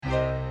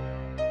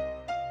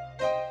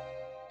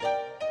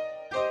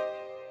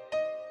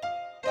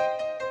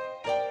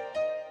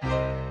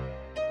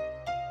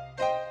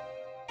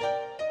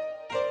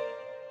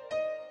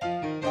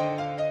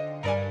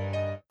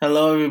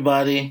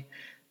everybody.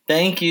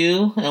 Thank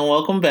you and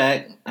welcome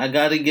back. I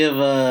got to give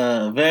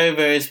a very,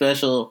 very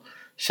special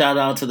shout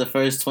out to the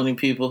first 20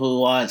 people who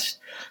watched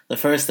the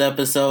first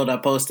episode I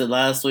posted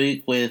last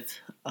week with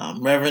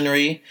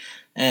Reverend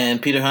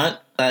and Peter Hunt.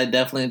 I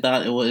definitely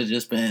thought it would have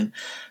just been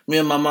me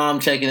and my mom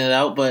checking it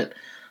out, but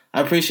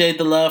I appreciate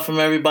the love from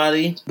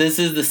everybody. This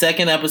is the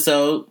second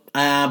episode.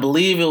 I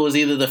believe it was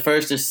either the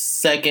first or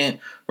second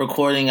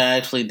recording I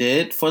actually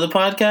did for the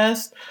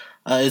podcast.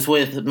 It's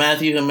with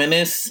Matthew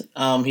Jimenez.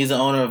 He's the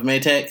owner of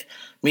Maytech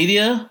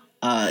Media.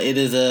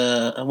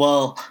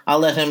 I'll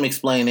let him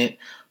explain it.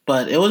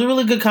 But it was a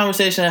really good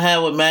conversation I had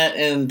with Matt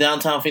in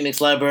downtown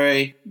Phoenix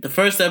Library. The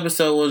first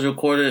episode was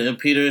recorded in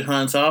Peter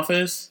Hunt's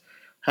office.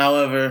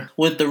 However,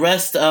 with the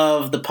rest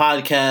of the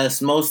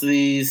podcast, most of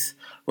these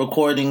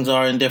recordings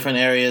are in different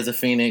areas of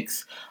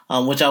Phoenix,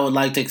 which I would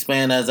like to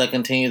expand as I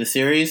continue the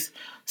series.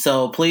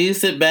 So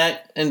please sit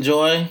back,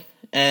 enjoy,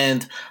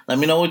 and let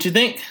me know what you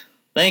think.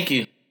 Thank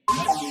you.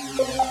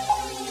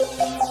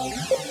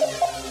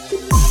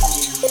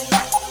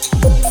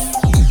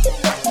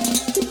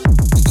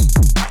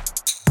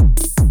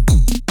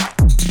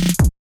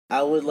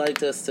 I would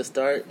like us to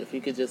start, if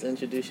you could just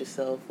introduce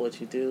yourself,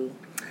 what you do.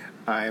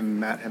 I'm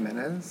Matt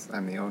Jimenez.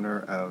 I'm the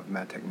owner of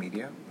Maytech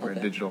Media. We're a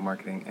digital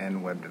marketing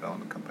and web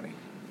development company.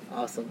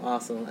 Awesome.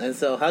 And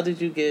so how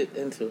did you get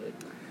into it?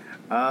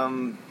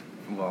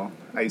 Well,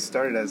 I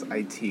started as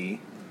IT,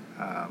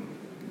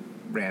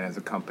 ran as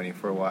a company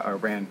for a while, or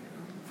ran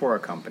for a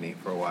company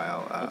for a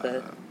while,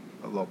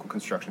 a local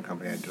construction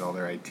company. I did all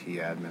their IT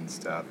admin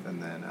stuff,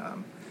 and then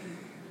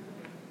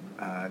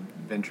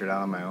ventured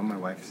out on my own. My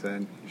wife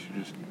said, you should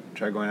just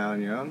try going out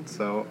on your own.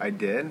 So I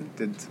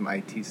did some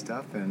IT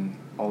stuff, and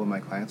all of my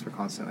clients were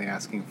constantly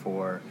asking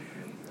for,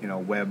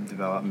 web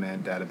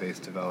development, database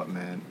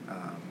development,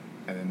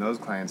 and then those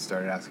clients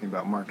started asking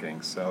about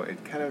marketing. So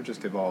it kind of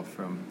just evolved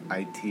from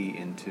IT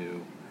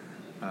into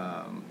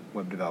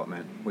web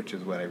development, which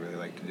is what I really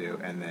like to do,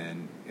 and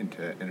then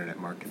into internet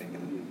marketing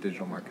and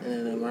digital marketing.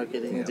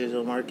 And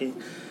digital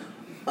marketing.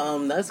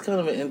 That's kind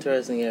of an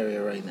interesting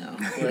area right now,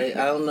 right?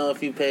 I don't know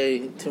if you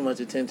pay too much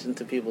attention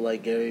to people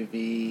like Gary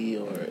Vee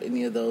or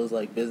any of those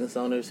like business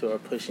owners who are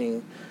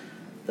pushing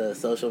the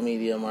social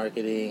media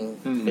marketing,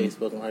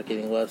 Facebook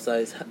marketing,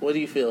 websites. What do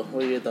you feel?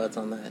 What are your thoughts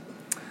on that?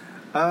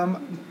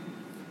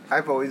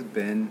 I've always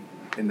been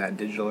in that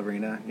digital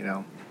arena,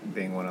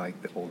 being one of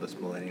like the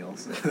oldest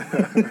millennials,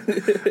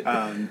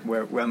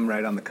 where I'm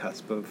right on the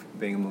cusp of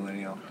being a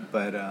millennial.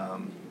 But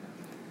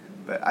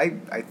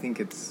I think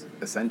it's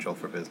essential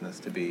for business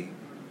to be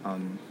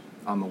on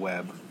the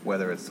web,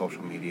 whether it's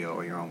social media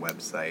or your own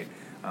website.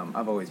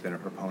 I've always been a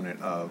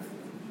proponent of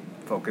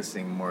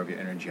focusing more of your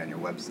energy on your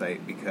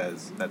website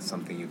because that's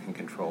something you can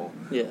control.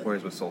 Yeah.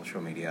 Whereas with social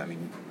media,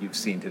 you've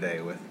seen today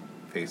with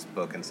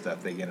Facebook and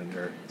stuff, they get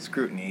under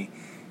scrutiny,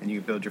 and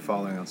you build your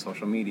following on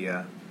social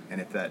media,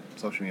 and if that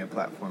social media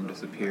platform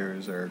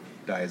disappears or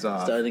dies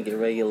off, starting to get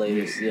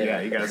regulated.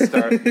 You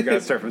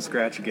gotta start from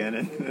scratch again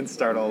and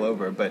start all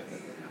over. But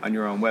on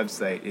your own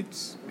website,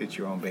 it's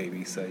your own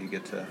baby, so you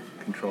get to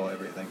control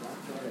everything.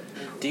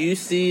 Do you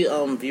see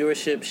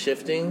viewership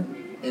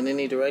shifting in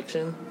any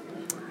direction?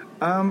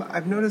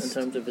 I've noticed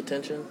in terms of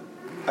attention.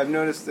 I've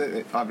noticed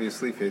that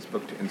obviously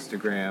Facebook to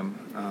Instagram,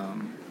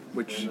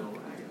 which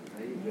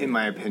in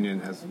my opinion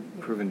has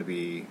proven to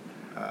be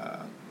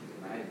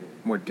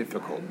more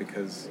difficult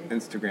because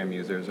Instagram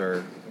users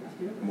are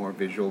more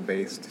visual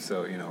based.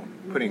 So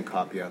putting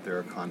copy out there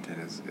or content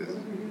is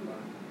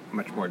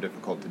much more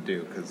difficult to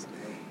do because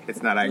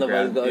it's not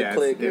Nobody's gonna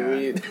click and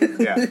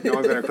read. No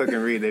one's gonna click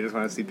and read. They just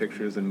want to see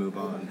pictures and move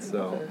on.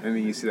 So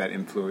you see that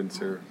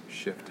influencer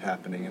shift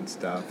happening and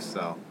stuff.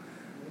 So,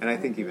 and I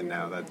think even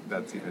now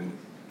that's even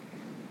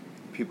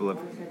people have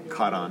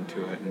caught on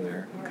to it and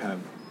they're kind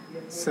of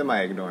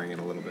semi-ignoring it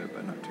a little bit,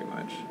 but not too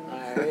much.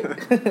 All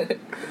right.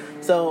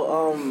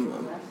 So,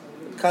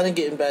 kind of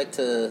getting back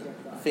to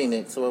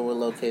Phoenix, where we're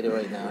located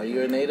right now. Are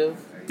you a native?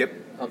 Yep.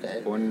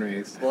 Okay. Born and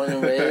raised.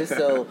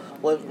 So,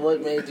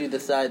 what made you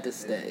decide to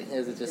stay?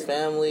 Is it just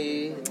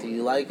family? Do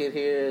you like it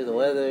here? The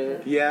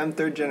weather? Yeah, I'm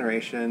third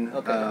generation.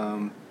 Okay.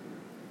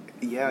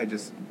 I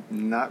just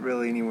not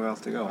really anywhere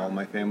else to go. All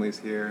my family's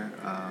here.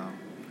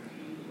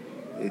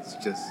 It's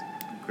just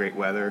great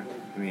weather.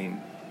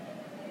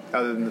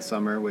 Other than the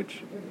summer,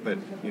 but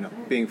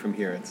being from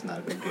here, it's not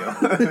a big deal.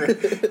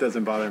 It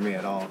doesn't bother me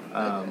at all.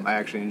 I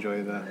actually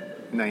enjoy the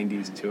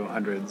 90s to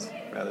 100s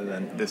rather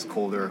than this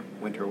colder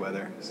winter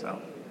weather.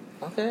 So.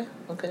 Okay.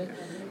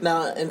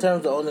 Now, in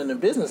terms of owning a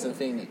business in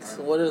Phoenix,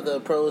 what are the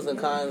pros and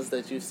cons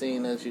that you've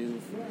seen as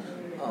you've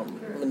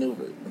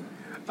maneuvered?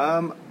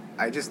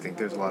 I just think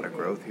there's a lot of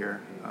growth here.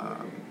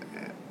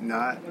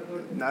 Not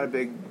a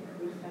big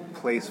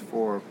place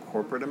for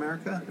corporate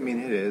America.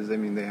 It is.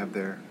 They have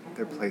their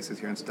places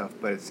here and stuff,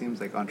 but it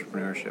seems like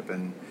entrepreneurship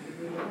and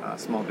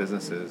small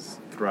businesses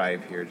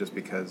thrive here just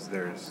because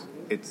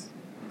it's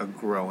a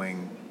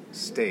growing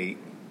state,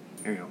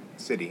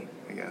 city,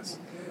 I guess,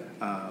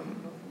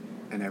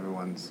 and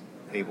everyone's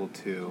able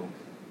to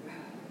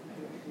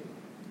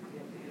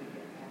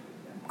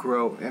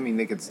grow. I mean,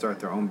 they could start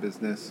their own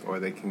business, or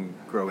they can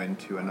grow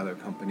into another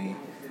company.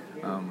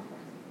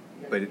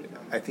 But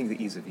I think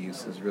the ease of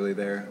use is really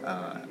there.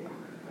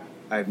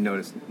 I've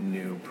noticed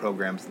new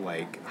programs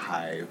like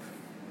Hive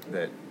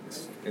that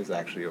is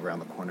actually around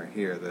the corner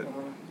here that,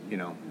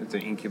 it's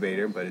an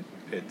incubator, but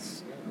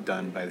it's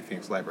done by the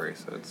Phoenix Library,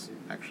 so it's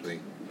actually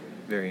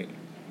very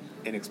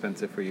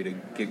inexpensive for you to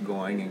get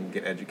going and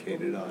get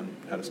educated on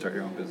how to start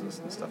your own business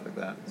and stuff like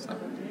that. So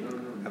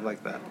I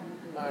like that.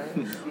 All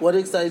right. What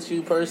excites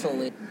you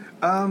personally?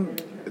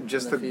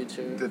 Just in the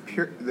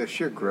future? the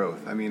sheer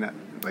growth. I mean,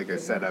 like I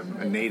said, I'm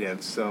a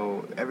native,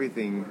 so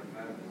everything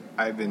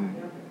I've been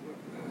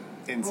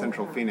in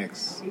Central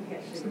Phoenix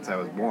since I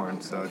was born.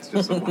 So it's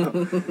just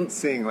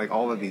seeing like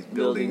all of these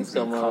buildings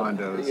and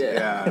condos,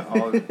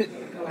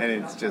 and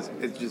it's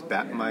just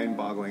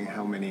mind-boggling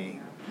how many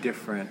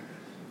different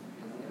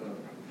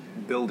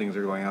buildings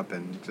are going up,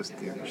 and just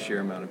the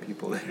sheer amount of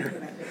people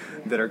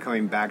that are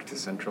coming back to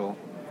Central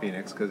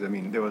Phoenix, because I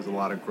mean there was a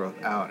lot of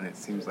growth out, and it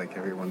seems like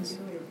everyone's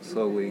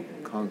slowly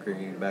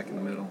congregating back in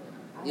the middle.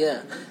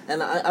 Yeah,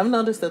 and I've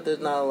noticed that there's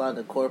not a lot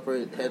of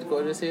corporate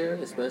headquarters here,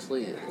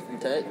 especially in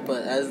tech.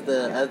 But as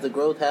the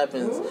growth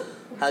happens,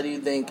 how do you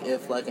think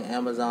if like an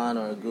Amazon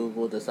or a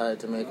Google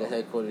decided to make a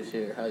headquarters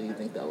here, how do you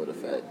think that would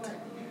affect?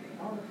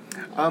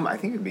 I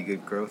think it'd be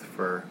good growth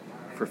for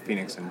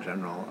Phoenix in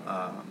general.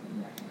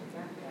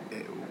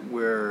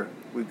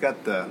 We've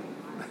got the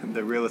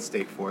real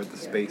estate for it, the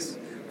space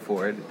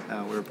for it.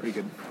 We're a pretty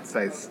good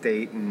sized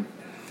state, and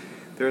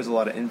there's a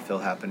lot of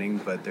infill happening,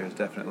 but there's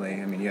definitely,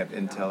 I mean, you have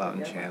Intel out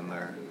in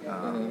Chandler,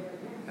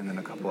 and then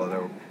a couple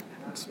other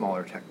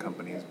smaller tech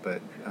companies,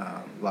 but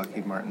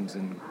Lockheed Martin's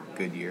in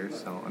Goodyear,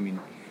 so I mean,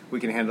 we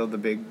can handle the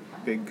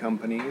big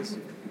companies,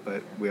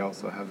 but we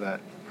also have that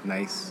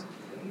nice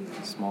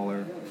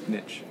smaller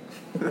niche.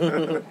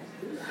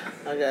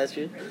 I got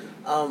you.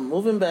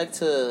 Moving back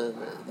to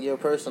your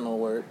personal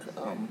work,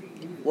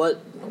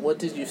 what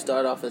did you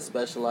start off as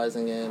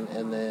specializing in,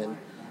 and then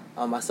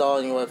I saw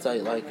on your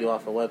website like you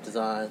offer web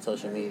design,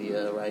 social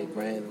media, right,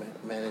 brand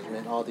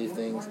management, all these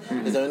things.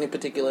 Mm-hmm. Is there any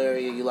particular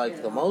area you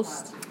like the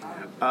most?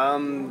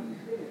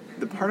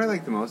 The part I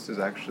like the most is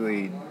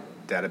actually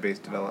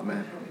database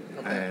development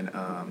and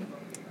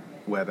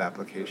web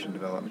application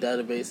development.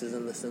 Databases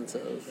in the sense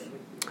of?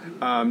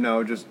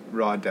 No, just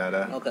raw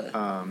data. Okay.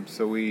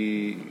 So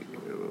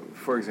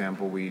for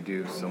example, we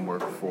do some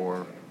work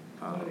for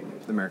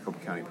the Maricopa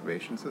County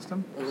probation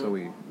system. Mm-hmm. So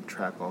we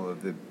track all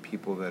of the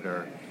people that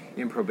are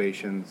in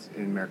probations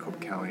in Maricopa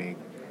County,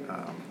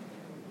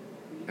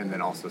 and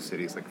then also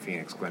cities like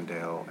Phoenix,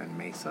 Glendale, and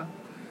Mesa.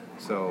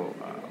 So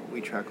we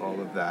track all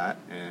of that,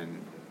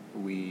 and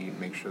we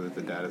make sure that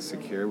the data is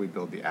secure. We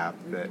build the app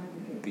that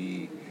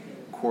the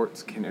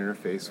courts can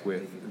interface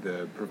with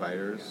the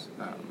providers,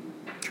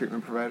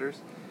 treatment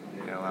providers.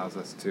 It allows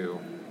us to...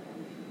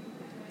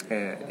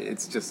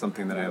 it's just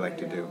something that I like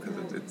to do,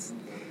 because it's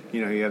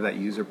you have that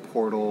user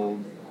portal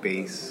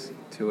base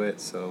to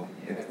it, so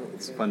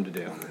it's fun to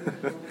do.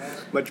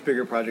 Much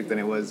bigger project than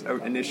it was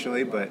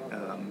initially, but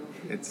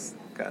it's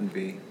gotten to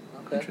be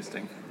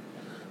interesting.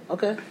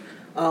 Okay.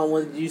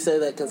 Would you say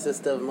that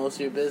consists of most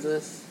of your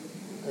business?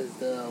 Is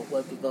the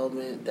web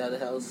development, data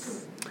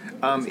house?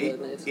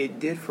 It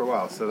did for a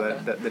while. So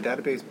that the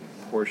database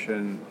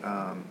portion,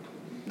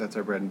 that's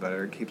our bread and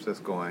butter. It keeps us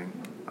going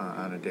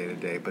on a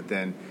day-to-day. But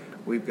then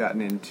we've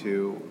gotten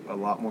into a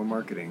lot more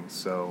marketing.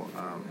 So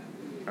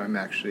I'm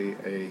actually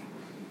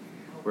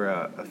we're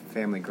a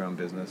family-grown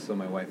business, so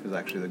my wife is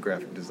actually the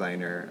graphic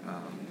designer.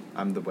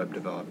 I'm the web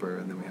developer,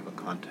 and then we have a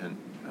content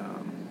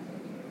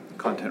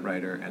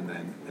writer, and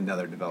then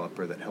another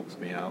developer that helps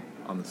me out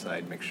on the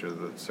side, make sure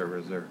the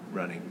servers are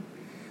running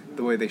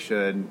the way they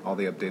should, all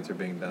the updates are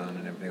being done,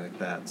 and everything like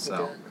that.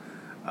 So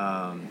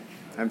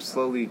I'm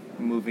slowly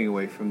moving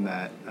away from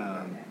that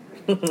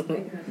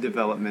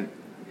development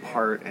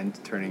part and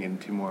turning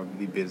into more of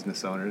the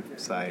business owner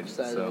side.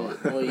 So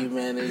where you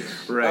manage.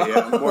 Right,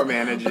 yeah, more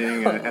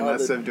managing and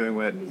less of doing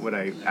what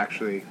I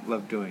actually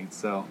love doing.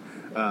 So,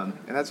 and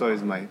that's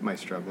always my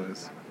struggle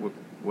is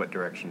what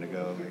direction to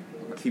go.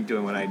 Like, keep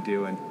doing what I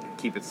do and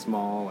keep it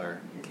small, or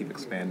keep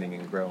expanding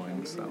and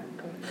growing. So,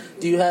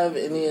 do you have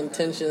any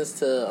intentions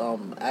to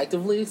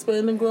actively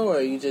expand and grow, or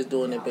are you just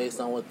doing it based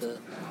on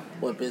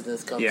what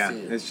business comes to you? Yeah,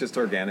 it's just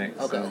organic.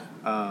 Okay.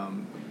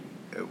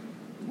 So,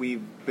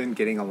 we've been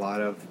getting a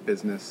lot of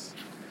business.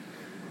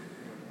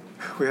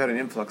 We had an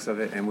influx of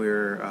it, and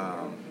we're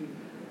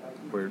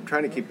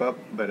trying to keep up,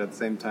 but at the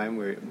same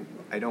time,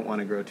 I don't want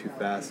to grow too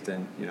fast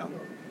and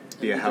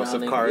be a house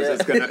of cards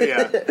that's gonna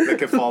that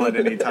could fall at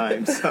any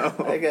time. So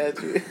I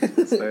got you.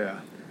 So yeah,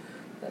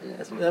 I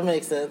got you. That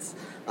makes sense.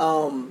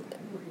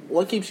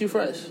 What keeps you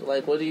fresh?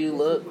 Like, what do you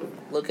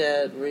look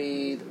at,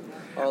 read?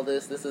 All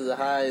this. This is a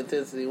high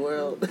intensity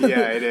world.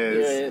 Yeah, it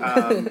is.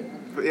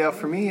 But yeah,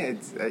 for me,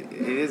 it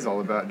is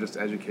all about just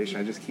education.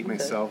 I just keep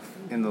myself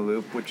in the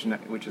loop, which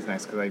is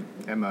nice, because I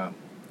am a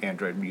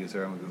Android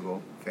user. I'm a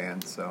Google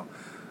fan, so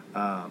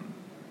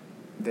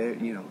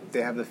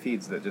they have the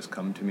feeds that just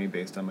come to me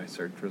based on my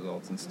search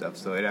results and stuff.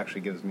 So it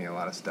actually gives me a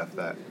lot of stuff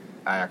that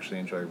I actually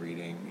enjoy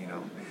reading,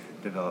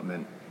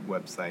 development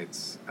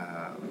websites,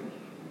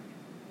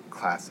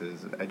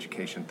 classes,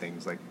 education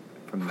things, like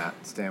from that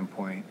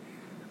standpoint.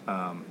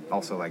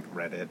 Also like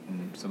Reddit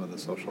and some of the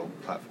social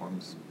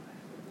platforms.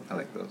 I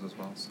like those as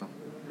well. So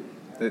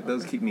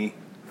those keep me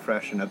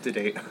fresh and up to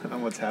date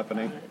on what's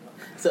happening.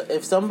 So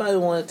if somebody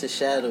wanted to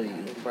shadow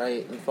you,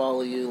 right, and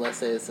follow you, let's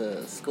say it's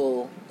a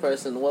school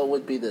person, what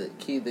would be the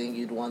key thing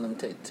you'd want them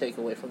to take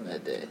away from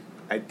that day?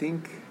 I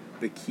think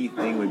the key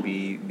thing would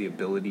be the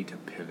ability to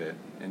pivot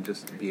and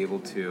just be able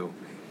to,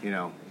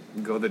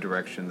 go the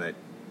direction that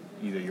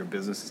either your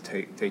business is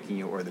taking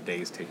you or the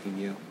day is taking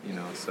you,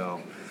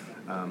 so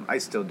I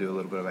still do a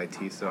little bit of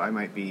IT, so I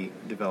might be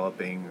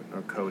developing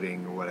or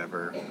coding or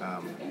whatever,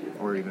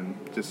 or even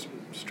just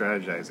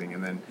strategizing,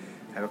 and then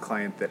I have a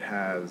client that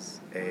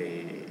has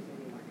a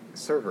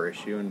server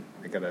issue, and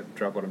I gotta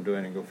drop what I'm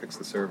doing and go fix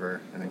the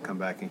server, and then come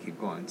back and keep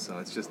going. So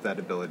it's just that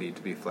ability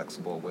to be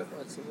flexible with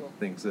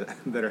things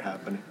that are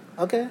happening.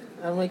 Okay,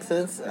 that makes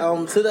sense.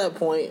 To that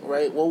point,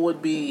 right, what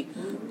would be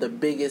the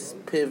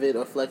biggest pivot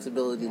or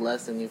flexibility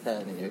lesson you've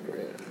had in your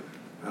career?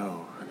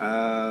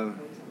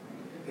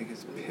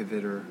 Biggest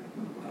pivot, or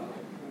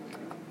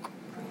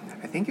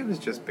I think it was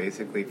just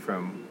basically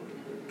from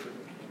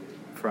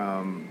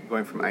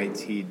going from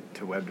IT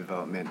to web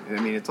development. I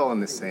mean, it's all in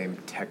the same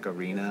tech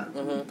arena,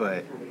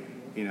 but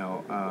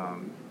I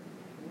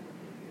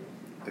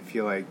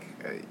feel like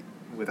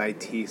with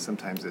IT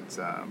sometimes it's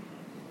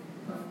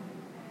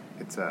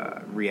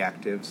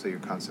reactive, so you're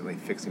constantly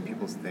fixing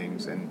people's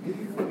things, and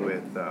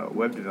with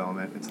web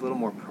development, it's a little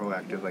more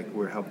proactive. Like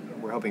we're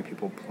helping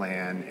people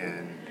plan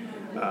and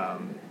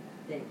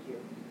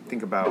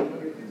think about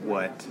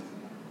what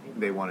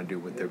they want to do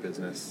with their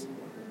business,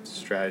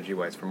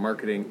 strategy-wise for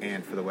marketing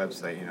and for the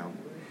website.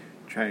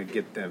 Trying to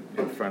get them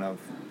in front of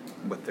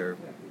what their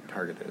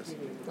target is.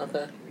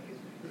 Okay.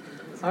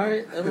 All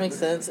right, that makes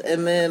sense.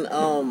 And then,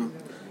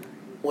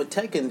 with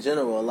tech in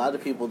general, a lot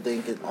of people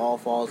think it all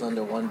falls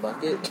under one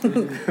bucket,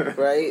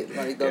 right?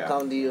 Like, they'll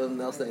come to you and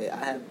they'll say,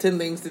 I have 10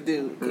 things to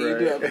do. Can you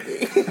do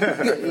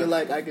everything? You're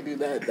like, I can do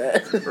that.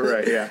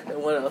 Right, yeah.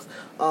 And what else?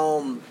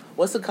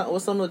 What's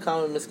some of the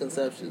common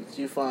misconceptions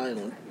you find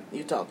when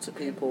you talk to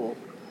people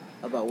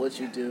about what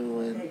you do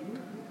and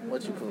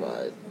what you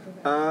provide?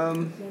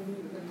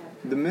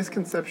 The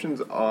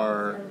misconceptions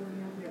are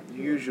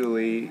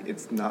usually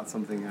it's not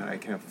something that I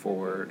can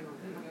afford,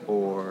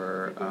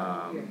 or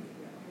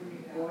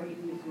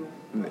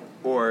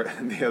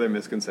the other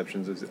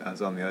misconceptions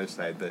is on the other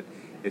side, that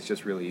it's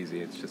just really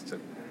easy. It's just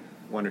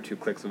one or two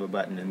clicks of a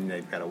button and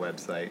they've got a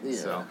website. Yeah.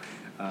 So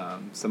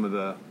some of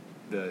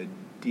the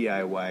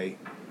DIY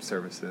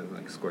services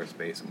like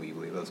Squarespace and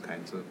Weebly, those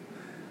kinds of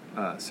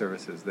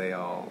services, they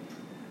all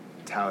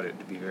tout it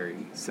to be very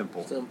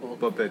simple.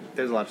 But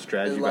there's a lot of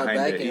strategy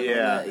behind it.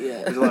 Yeah.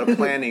 There's a lot of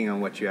planning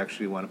on what you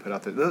actually want to put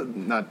out there.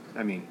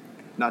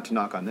 Not to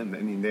knock on them. I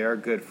mean, they are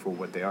good for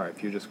what they are.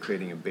 If you're just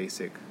creating a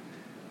basic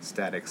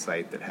static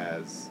site that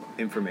has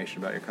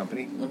information about your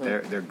company,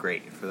 they're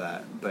great for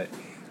that. But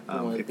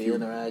you want to be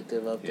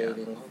interactive,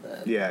 updating, all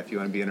that. Yeah, if you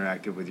want to be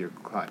interactive with your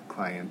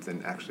clients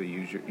and actually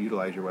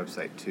utilize your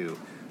website to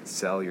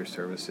sell your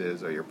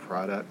services or your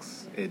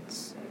products,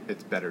 it's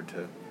better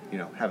to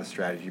have a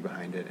strategy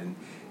behind it and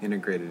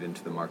integrate it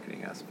into the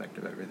marketing aspect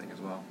of everything as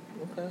well.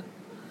 Okay.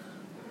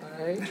 All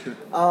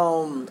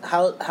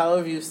right. How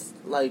have you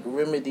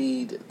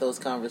remedied those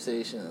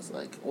conversations?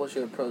 Like, what's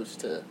your approach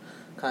to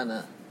kind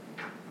of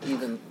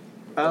even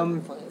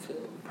the playing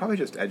field? Probably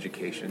just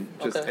education.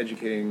 Just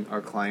educating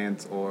our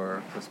clients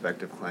or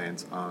prospective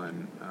clients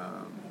on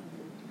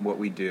what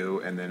we do,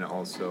 and then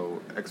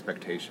also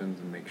expectations,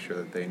 and make sure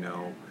that they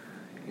know,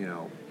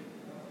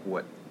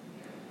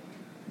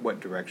 what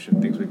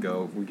direction things would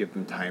go. We give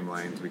them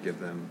timelines. We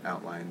give them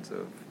outlines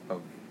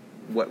of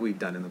what we've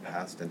done in the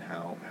past and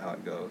how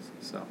it goes.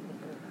 So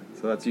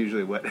that's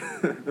usually what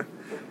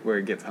where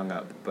it gets hung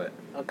up. But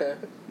okay,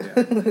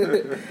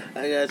 yeah.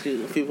 I got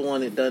you. People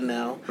want it done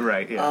now,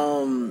 right?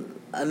 Yeah.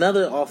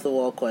 Another off the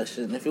wall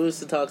question: if you was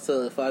to talk to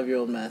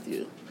 5-year-old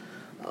Matthew,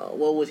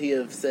 what would he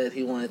have said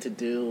he wanted to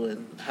do,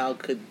 and how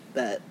could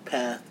that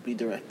path be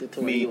directed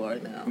to where you are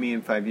now? Me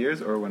in 5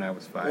 years, or when I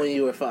was 5? When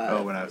you were 5.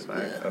 Oh, when I was 5.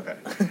 Yeah. Okay.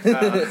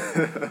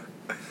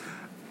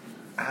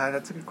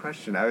 That's a good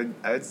question. I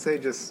would say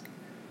just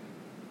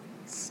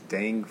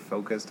staying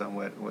focused on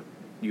what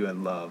you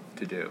love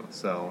to do.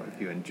 So if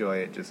you enjoy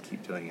it, just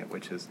keep doing it,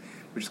 which is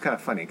kind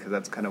of funny, because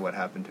that's kind of what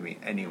happened to me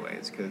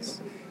anyways.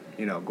 Because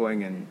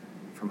going in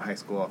from high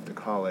school off to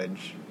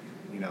college,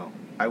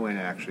 I went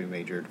and actually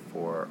majored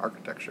for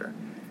architecture,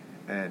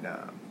 and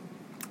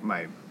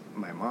my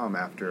mom,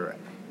 after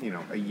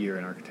a year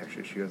in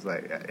architecture, she was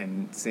like,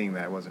 and seeing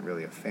that I wasn't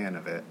really a fan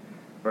of it,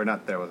 or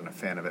not that I wasn't a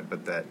fan of it,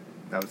 but that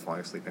I was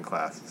falling asleep in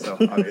class, so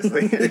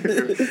obviously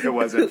it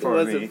wasn't for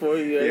me. It wasn't for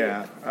you.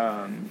 Yeah.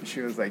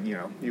 She was like,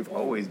 you've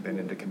always been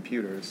into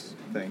computers.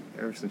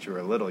 Ever since you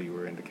were little, you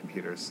were into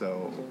computers,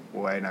 so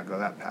why not go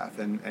that path?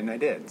 And I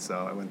did.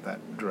 So I went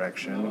that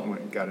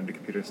direction, got into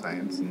computer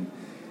science, and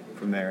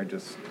from there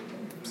just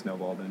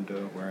snowballed into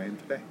where I am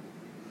today.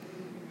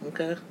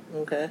 Okay.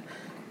 Okay.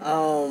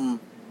 Um,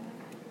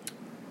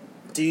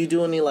 do you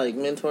do any like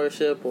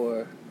mentorship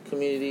or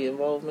community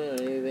involvement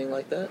or anything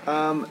like that?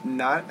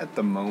 Not at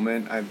the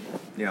moment.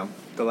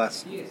 The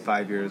last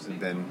 5 years have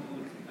been.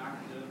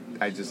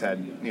 I just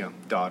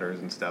had,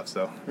 daughters and stuff,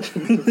 so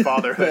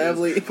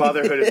fatherhood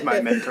is my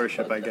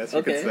mentorship, I guess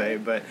you could say.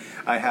 But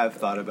I have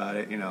thought about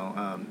it.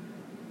 Now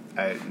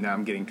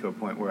I'm getting to a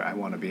point where I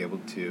want to be able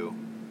to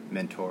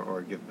mentor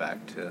or give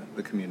back to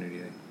the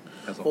community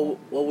as a whole.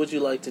 What would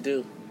you like to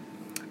do?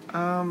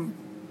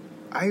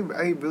 I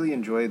really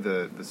enjoy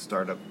the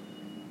startup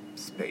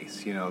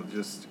space.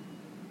 Just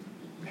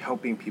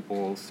helping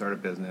people start a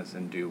business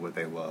and do what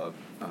they love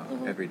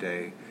every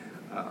day.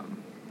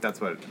 That's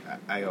what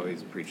I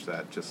always preach.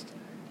 That just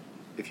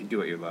if you do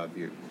what you love,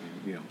 you're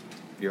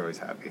always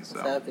happy. So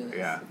happiness.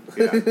 Yeah.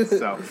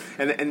 So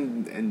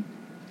and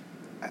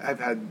I've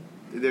had.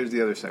 There's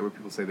the other side where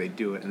people say they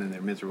do it and then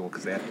they're miserable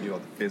because they have to do all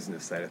the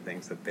business side of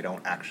things that they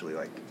don't actually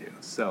like to do.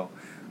 So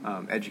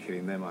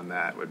educating them on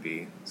that would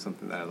be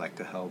something that I'd like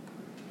to help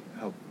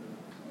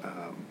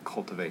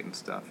cultivate and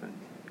stuff, and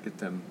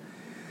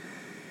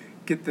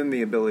get them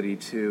the ability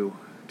to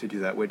do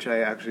that, which I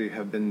actually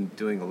have been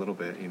doing a little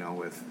bit,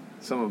 with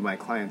some of my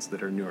clients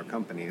that are newer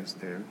companies.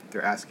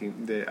 They're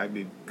asking, I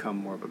become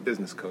more of a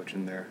business coach,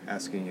 and they're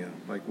asking you,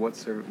 like,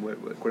 what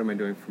am I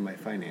doing for my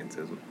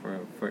finances,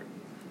 for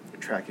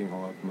tracking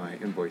all of my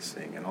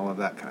invoicing and all of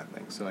that kind of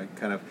thing. So I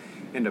kind of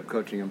end up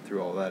coaching them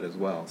through all that as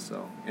well.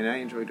 So, and I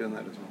enjoy doing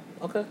that as well.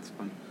 Okay. It's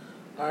fun.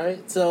 All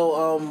right.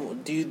 So,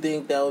 do you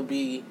think that would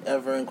be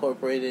ever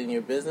incorporated in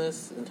your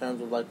business in terms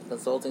of like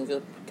consulting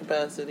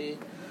capacity?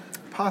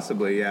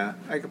 Possibly, yeah.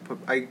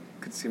 I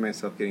could see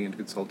myself getting into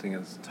consulting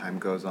as time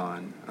goes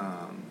on.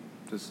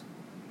 Just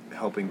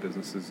helping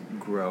businesses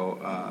grow.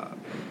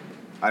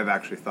 I've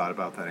actually thought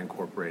about that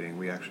incorporating.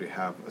 We actually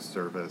have a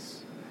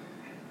service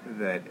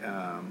that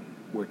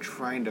we're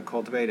trying to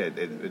cultivate.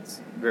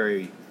 It's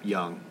very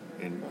young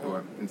in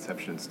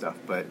inception and stuff,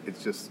 but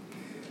it's just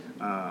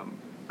a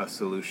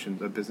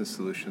business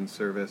solution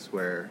service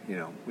where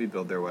we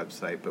build their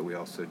website, but we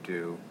also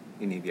do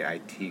any of the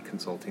IT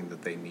consulting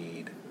that they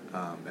need,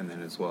 and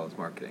then as well as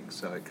marketing.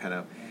 So it kind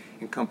of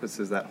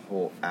encompasses that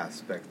whole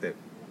aspect that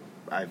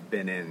I've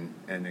been in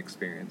and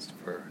experienced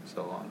for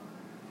so long.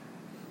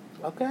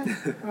 Okay,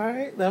 all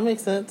right, that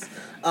makes sense.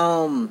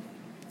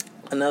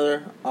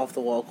 Another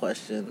off-the-wall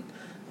question.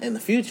 In the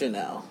future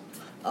now,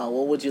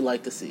 what would you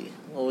like to see?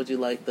 What would you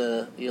like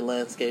your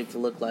landscape to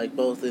look like,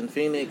 both in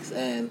Phoenix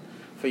and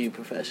for you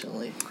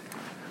professionally?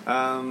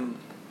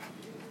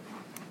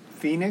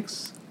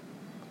 Phoenix,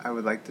 I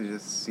would like to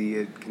just see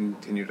it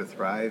continue to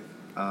thrive.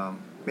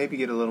 Maybe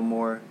get a little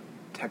more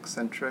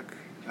tech-centric.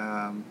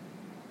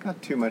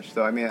 Not too much,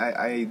 though. I mean,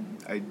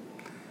 I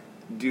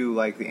do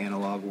like the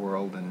analog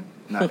world and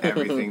not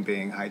everything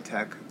being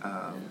high-tech.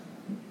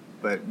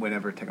 But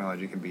whenever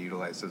technology can be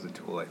utilized as a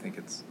tool, I think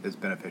it's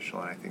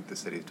beneficial, and I think the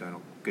city's doing a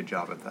good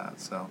job at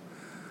that. So,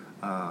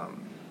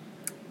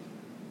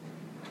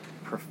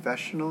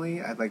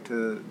 professionally, I'd like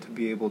to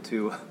be able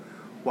to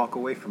walk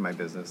away from my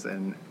business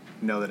and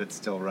know that it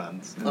still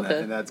runs.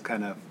 And that's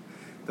kind of,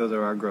 those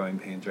are our growing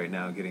pains right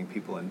now, getting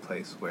people in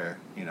place where,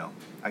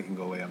 I can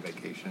go away on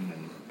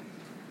vacation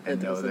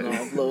and know that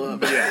all blow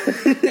up. Yeah,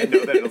 and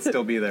know that it'll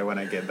still be there when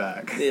I get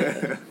back.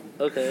 Yeah.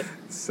 Okay.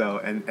 So,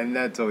 and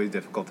that's always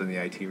difficult in the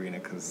IT arena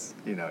because,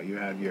 you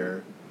have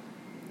your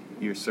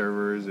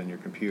servers and your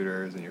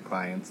computers and your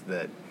clients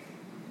that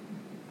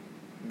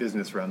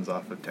business runs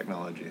off of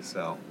technology.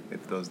 So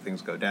if those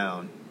things go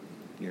down,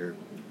 your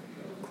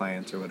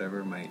clients or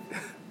whatever might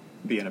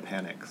be in a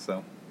panic.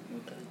 So.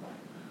 Okay.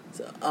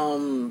 So,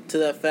 to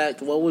that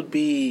fact, what would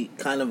be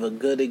kind of a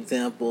good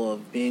example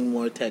of being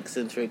more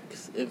tech-centric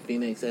in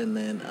Phoenix, and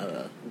then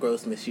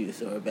gross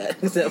misuse, or a bad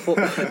example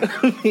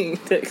of being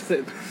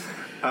tech-centric?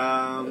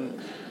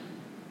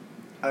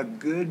 A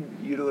good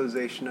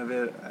utilization of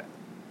it.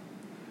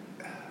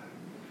 I'm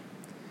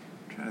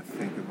trying to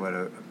think of what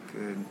a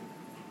good.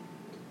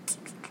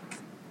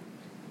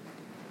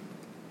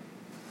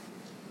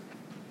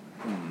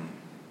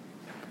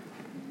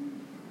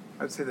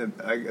 I'd say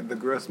that the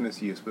gross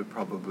misuse would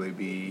probably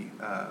be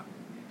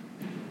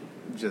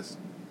just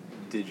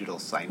digital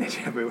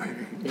signage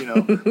everywhere.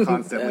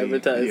 Constantly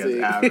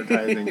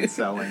advertising and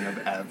selling of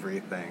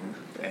everything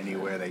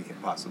anywhere they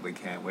possibly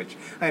can. Which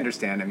I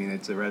understand. I mean,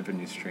 it's a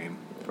revenue stream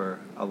for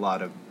a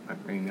lot of. I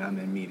mean, I'm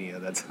in media.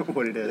 That's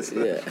what it is.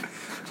 Yeah.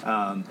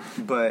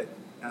 But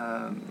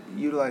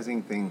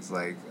utilizing things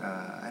like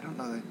I don't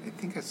know. I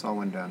think I saw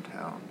one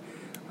downtown.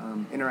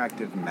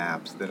 Interactive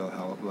maps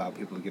that'll allow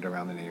people to get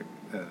around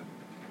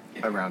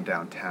around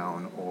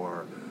downtown,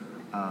 or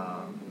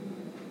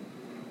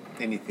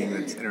anything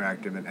that's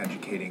interactive and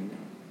educating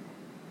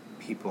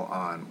people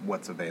on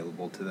what's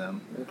available to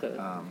them. Okay.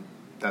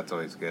 That's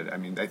always good. I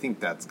mean, I think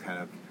that's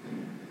kind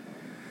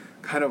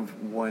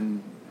of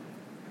one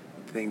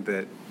thing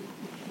that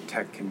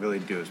tech can really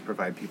do is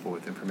provide people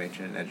with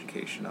information and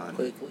education on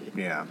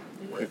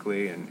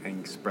quickly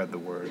and spread the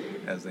word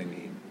as they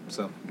need.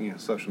 So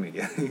social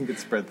media, you can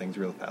spread things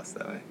real fast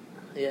that way.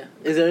 Yeah.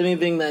 Is there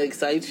anything that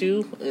excites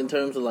you in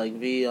terms of like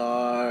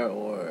VR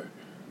or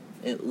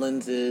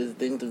lenses,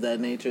 things of that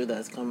nature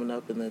that's coming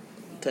up in the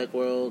tech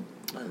world?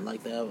 And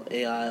like they have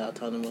AI,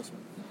 autonomous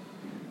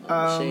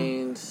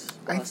machines,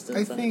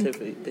 Boston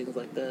Scientific, things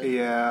like that.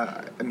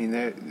 Yeah, I mean,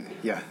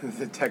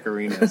 the tech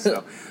arena.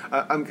 So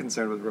I'm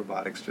concerned with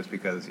robotics just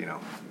because,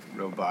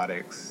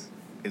 robotics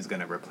is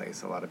going to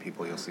replace a lot of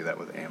people. You'll see that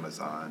with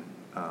Amazon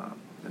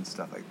and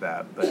stuff like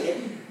that. But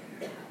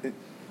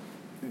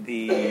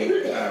the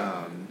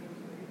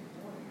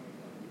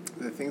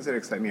things that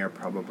excite me are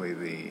probably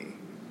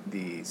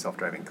the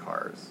self-driving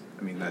cars.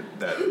 I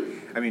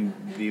mean,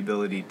 the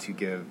ability to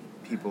give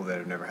people that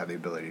have never had the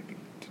ability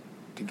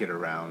to get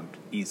around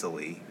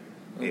easily,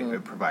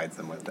 it provides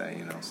them with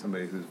that.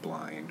 Somebody who's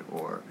blind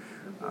or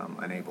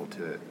unable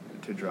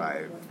to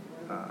drive,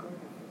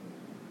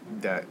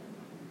 that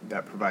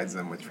provides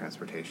them with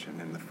transportation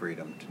and the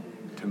freedom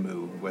to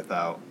move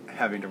without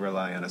having to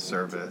rely on a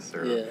service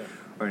or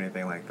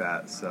anything like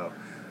that. So,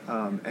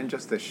 and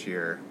just the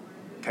sheer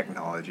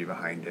technology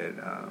behind it.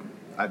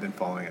 I've been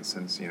following it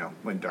since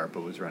when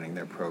DARPA was running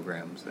their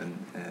programs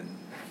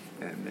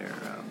and their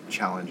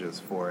challenges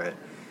for it,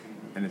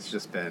 and it's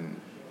just been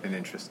an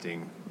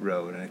interesting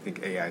road. And I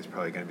think AI is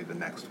probably going to be the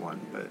next one.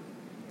 But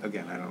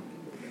again,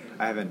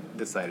 I haven't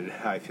decided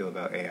how I feel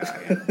about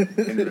AI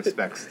in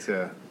respects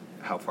to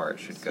how far it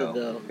should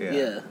go.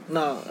 Yeah.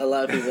 No, a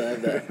lot of people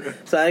have that.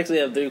 So I actually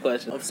have 3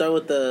 questions. I'll start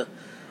with the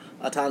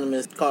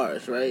autonomous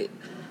cars, right?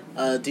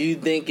 Do you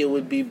think it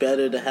would be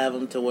better to have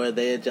them to where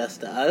they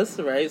adjust to us,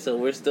 right? So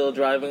we're still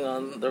driving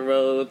on the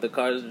road, the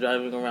cars are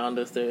driving around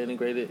us, they're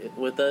integrated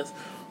with us?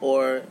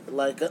 Or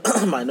like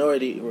a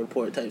Minority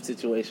Report type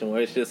situation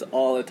where it's just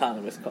all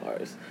autonomous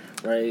cars,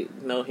 right?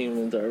 No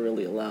humans are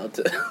really allowed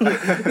to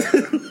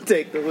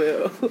take the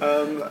wheel.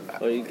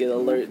 Or you get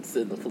alerts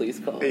in the police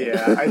call.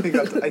 Yeah, I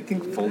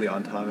think fully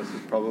autonomous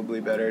is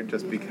probably better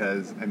just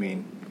because,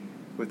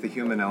 with the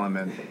human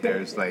element,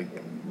 there's like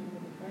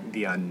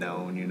the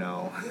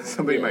unknown,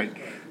 somebody might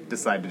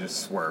decide to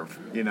just swerve,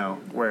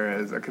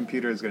 whereas a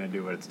computer is going to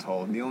do what it's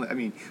told.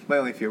 And my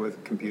only fear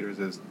with computers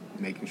is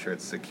making sure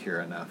it's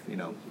secure enough,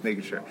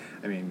 making sure,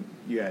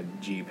 you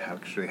had Jeep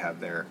actually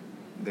have their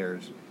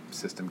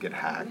system get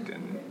hacked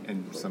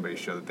and somebody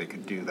showed that they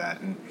could do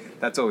that, and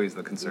that's always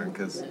the concern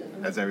because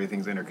as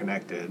everything's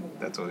interconnected,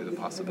 that's always a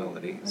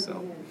possibility.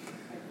 So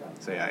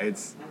yeah,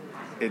 it's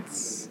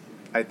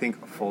I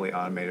think fully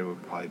automated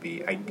would probably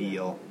be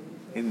ideal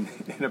in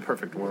a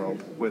perfect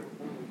world with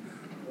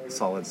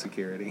solid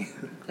security.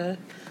 Okay.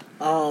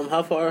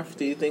 How far off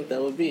do you think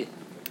that would be?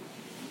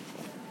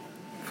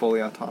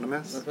 Fully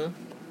autonomous?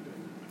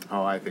 Mm-hmm.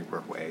 Oh, I think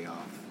we're way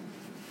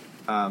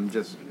off.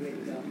 Just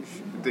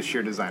the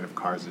sheer design of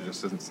cars, it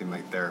just doesn't seem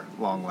like they're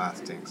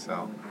long-lasting.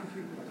 So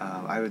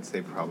I would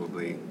say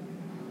probably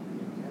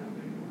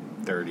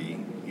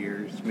 30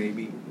 years,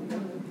 maybe.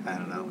 I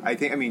don't know. I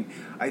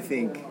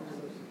think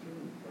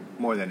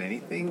more than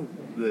anything,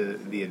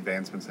 the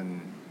advancements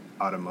in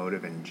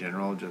automotive in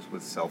general, just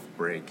with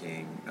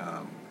self-braking,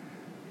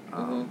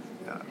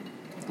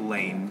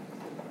 lane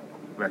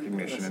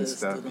recognition and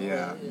stuff,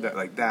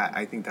 that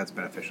I think that's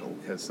beneficial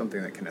because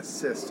something that can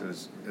assist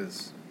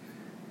is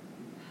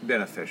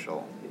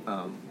beneficial.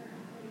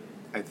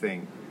 I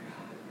think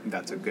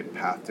that's a good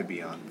path to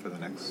be on for the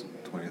next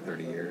 20 or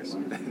 30 years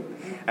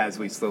as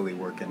we slowly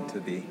work into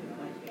the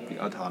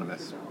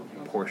autonomous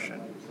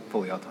portion,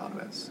 fully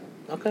autonomous.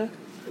 Okay.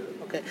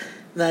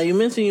 Now, you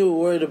mentioned you were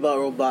worried about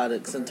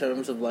robotics in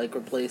terms of, like,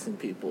 replacing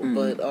people. Mm-hmm.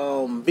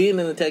 But being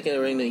in the tech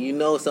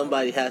arena,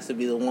 somebody has to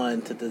be the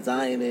one to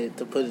design it,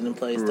 to put it in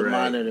place, to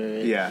monitor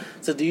it. Yeah.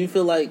 So do you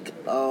feel like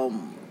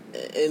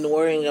in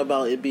worrying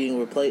about it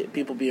being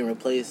people being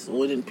replaced,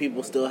 wouldn't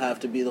people still have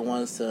to be the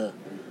ones to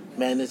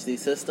manage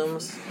these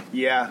systems?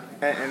 Yeah,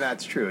 and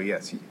that's true,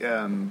 yes.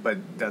 But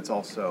that's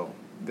also,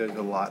 there's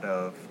a lot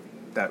of,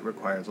 that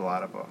requires a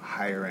lot of a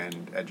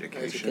higher-end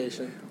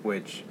education.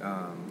 Which...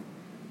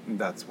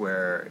 that's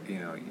where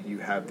you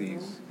have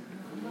these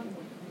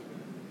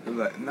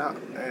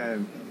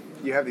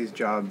you have these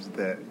jobs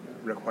that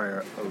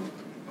require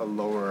a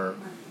lower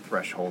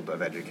threshold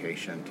of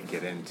education to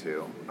get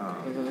into.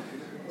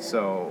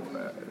 So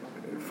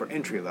for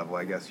entry level,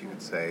 I guess you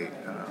could say,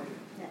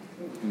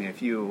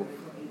 if you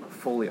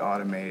fully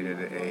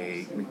automated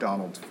a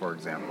McDonald's, for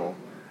example,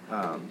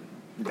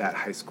 that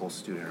high school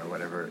student or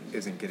whatever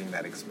isn't getting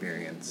that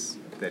experience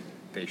that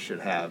they should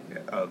have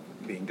of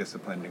being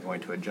disciplined and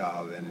going to a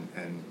job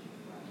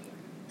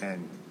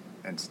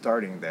and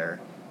starting there.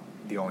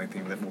 The only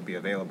thing that will be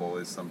available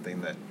is something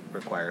that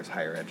requires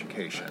higher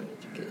education.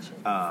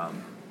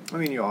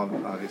 You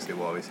obviously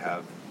will always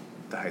have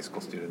the high school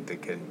student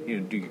that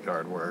can do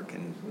yard work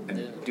and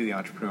do the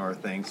entrepreneur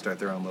thing, start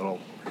their own little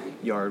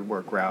yard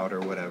work route or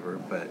whatever.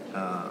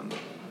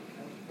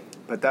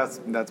 But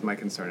that's my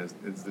concern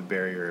is the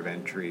barrier of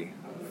entry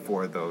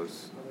for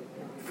those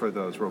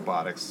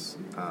robotics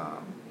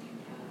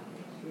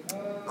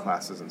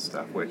classes and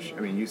stuff, which,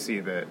 you see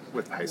that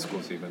with high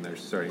schools even, they're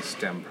starting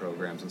STEM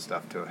programs and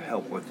stuff to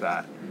help with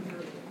that.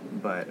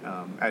 But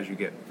as you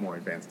get more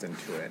advanced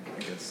into it, I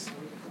guess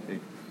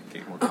it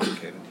get more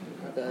complicated.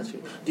 I got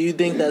you. Do you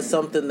think that's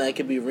something that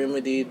could be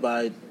remedied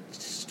by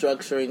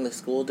structuring the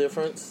school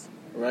difference?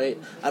 Right?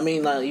 I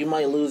mean, you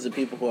might lose the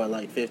people who are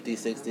like 50,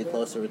 60,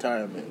 close to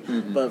retirement.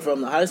 Mm-hmm. But from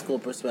the high school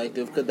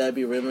perspective, could that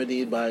be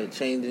remedied by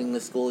changing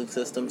the schooling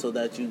system so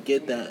that you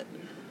get that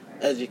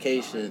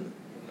education,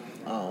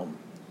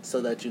 so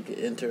that you can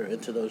enter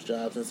into those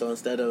jobs? And so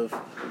instead of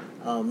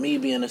me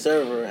being a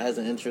server as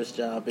an interest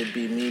job, it'd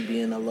be me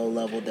being a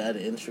low-level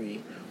data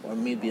entry or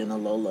me being a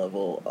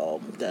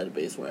low-level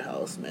database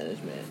warehouse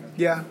management.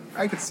 Yeah,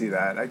 I could see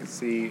that. I could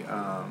see...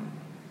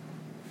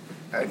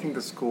 I think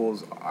the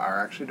schools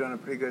are actually doing a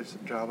pretty good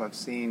job. I've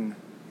seen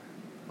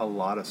a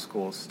lot of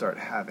schools start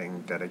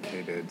having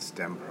dedicated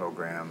STEM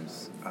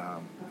programs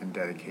and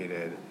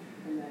dedicated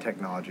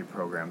technology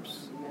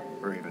programs,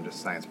 or even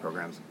just science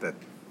programs that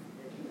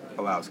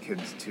allows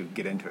kids to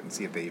get into it and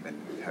see if they even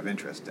have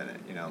interest in it.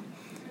 You know,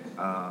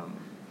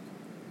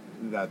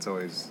 that's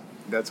always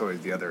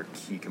the other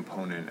key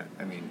component.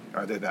 I mean,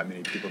 are there that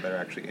many people that are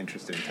actually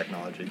interested in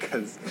technology?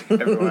 Because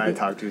everyone I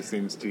talk to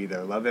seems to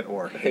either love it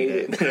or hate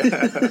it.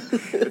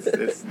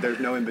 There's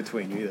no in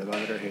between. You either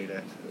love it or hate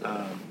it.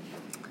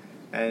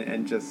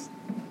 And just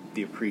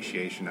the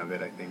appreciation of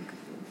it, I think,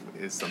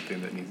 is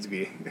something that needs to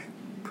be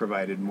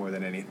provided more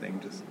than anything.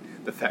 Just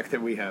the fact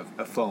that we have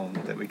a phone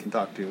that we can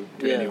talk to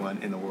anyone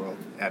in the world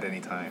at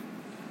any time.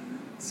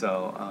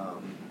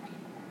 So,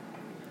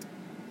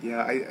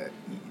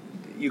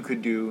 you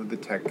could do the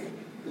tech,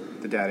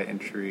 the data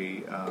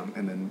entry,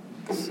 and then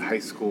the high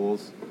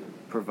schools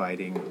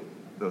providing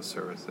those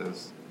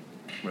services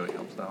really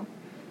helps out.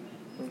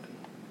 Okay.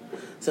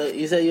 So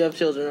you say you have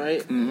children,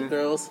 right? Mm-hmm.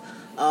 Girls.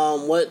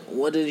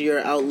 What is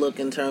your outlook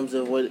in terms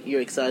of what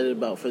you're excited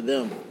about for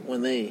them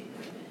when they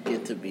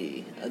get to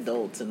be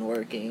adults and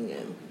working?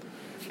 And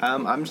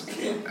I'm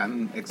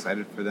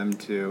excited for them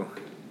to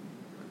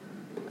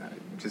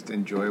just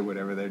enjoy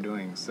whatever they're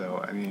doing. So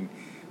I mean,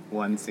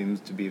 one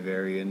seems to be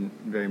very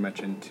much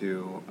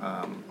into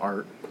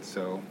art,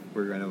 so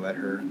we're going to let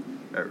her.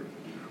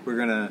 We're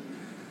going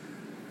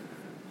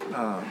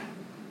to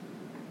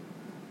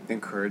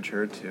encourage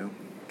her to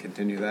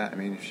continue that. I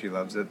mean, if she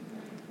loves it.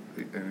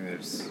 I mean,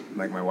 it's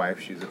like my wife.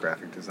 She's a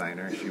graphic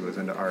designer. She was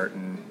into art,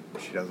 and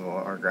she does all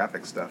our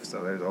graphic stuff.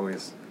 So there's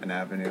always an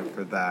avenue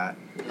for that.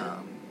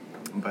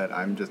 But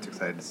I'm just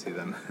excited to see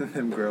them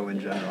grow in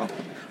general.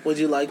 Would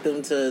you like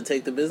them to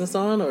take the business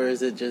on, or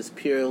is it just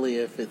purely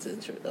if it's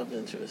of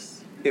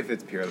interest? If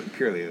it's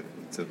purely if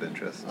it's of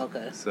interest.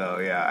 Okay. So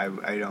yeah,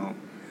 I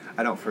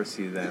don't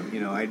foresee them.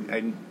 You know, I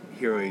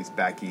hear always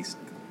back east,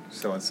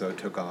 so and so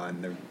took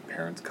on their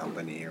parents'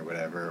 company or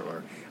whatever.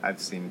 Or I've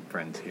seen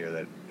friends here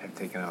that have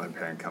taken on their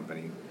parent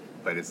company,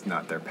 but it's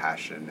not their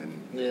passion, and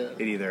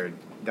it either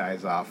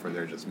dies off or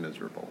they're just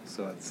miserable.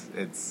 So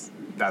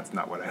that's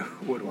not what I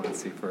would want to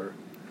see for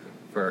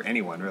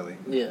anyone, really.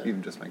 Yeah.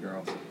 Even just my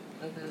girls.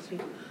 I got you.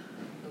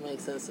 That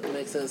makes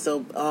sense.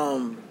 So,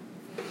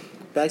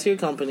 back to your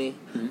company.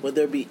 Mm-hmm. Would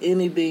there be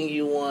anything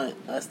you want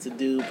us to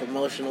do,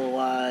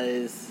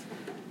 promotional-wise,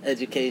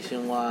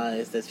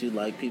 education-wise, that you'd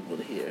like people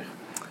to hear?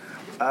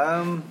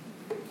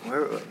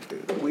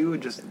 We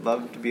would just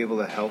love to be able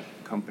to help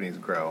companies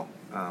grow.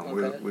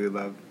 Okay. We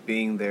love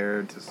being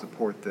there to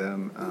support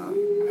them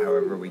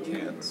however we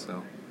can.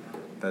 So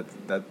that's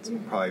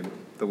probably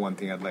the one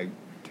thing I'd like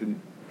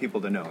people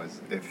to know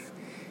is if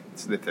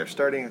they're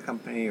starting a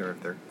company or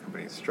if their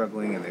company is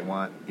struggling and they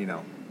want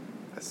a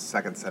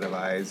second set of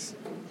eyes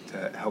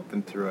to help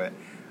them through it.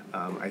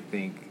 I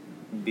think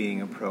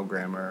being a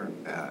programmer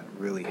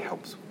really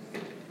helps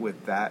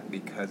with that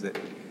because it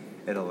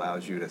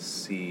allows you to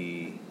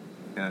see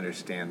and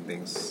understand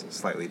things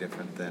slightly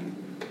different than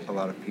a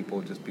lot of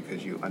people just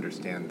because you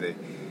understand the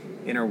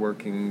inner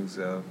workings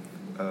of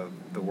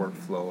the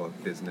workflow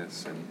of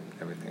business and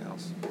everything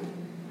else.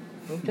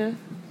 Okay.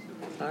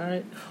 All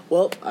right.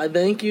 Well, I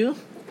thank you.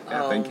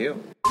 Yeah, thank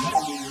you.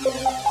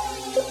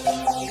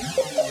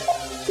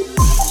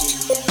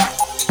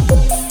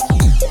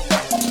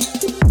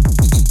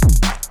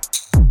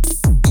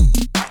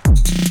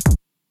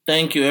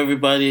 Thank you,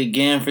 everybody,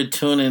 again for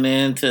tuning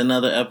in to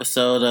another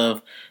episode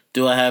of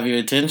Do I Have Your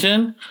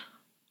Attention?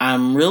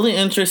 I'm really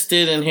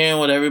interested in hearing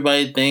what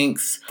everybody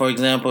thinks. For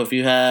example, if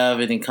you have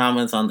any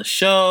comments on the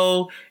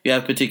show, you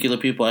have particular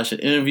people I should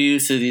interview,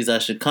 cities I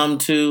should come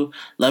to,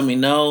 let me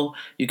know.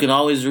 You can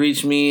always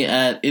reach me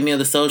at any of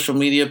the social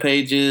media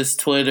pages,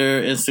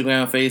 Twitter,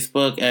 Instagram,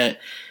 Facebook, at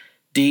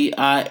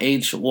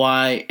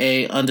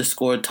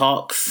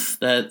DIHYA_talks.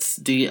 That's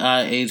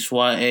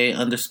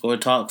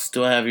DIHYA_talks.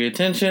 Do I have your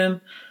attention?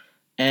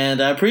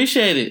 And I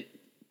appreciate it.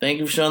 Thank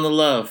you for showing the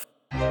love.